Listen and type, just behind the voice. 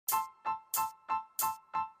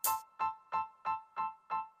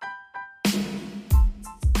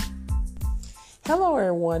Hello,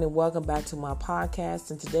 everyone, and welcome back to my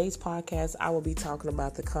podcast. In today's podcast, I will be talking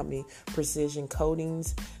about the company Precision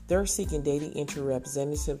Coatings. They're seeking data entry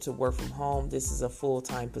representative to work from home. This is a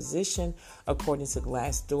full-time position. According to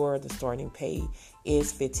Glassdoor, the starting pay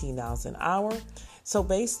is $15 an hour. So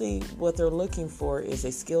basically, what they're looking for is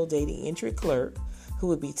a skilled data entry clerk who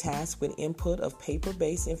would be tasked with input of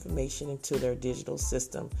paper-based information into their digital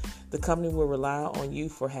system. The company will rely on you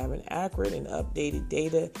for having accurate and updated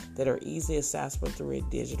data that are easily accessible through a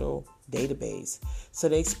digital database. So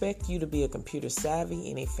they expect you to be a computer savvy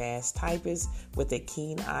and a fast typist with a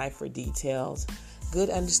keen eye for details. Good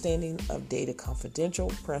understanding of data confidential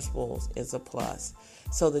principles is a plus.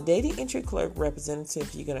 So the data entry clerk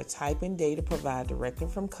representative, you're going to type in data provided directly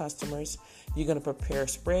from customers. You're going to prepare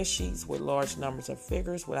spreadsheets with large numbers of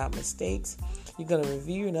figures without mistakes. You're going to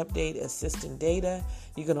review and update assistant data.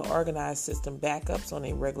 You're going to organize system backups on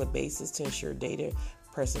a regular basis to ensure data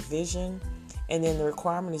preservation. And then the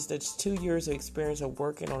requirement is that 2 years of experience of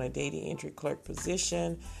working on a data entry clerk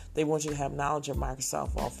position. They want you to have knowledge of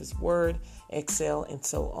Microsoft Office, Word, Excel, and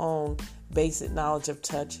so on. Basic knowledge of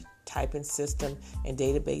touch typing system and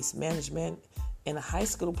database management, and a high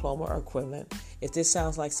school diploma or equivalent. If this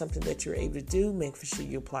sounds like something that you're able to do, make sure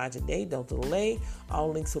you apply today. Don't delay.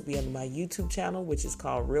 All links will be under my YouTube channel, which is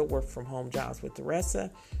called Real Work From Home Jobs with Teresa.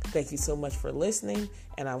 Thank you so much for listening,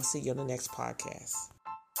 and I will see you on the next podcast.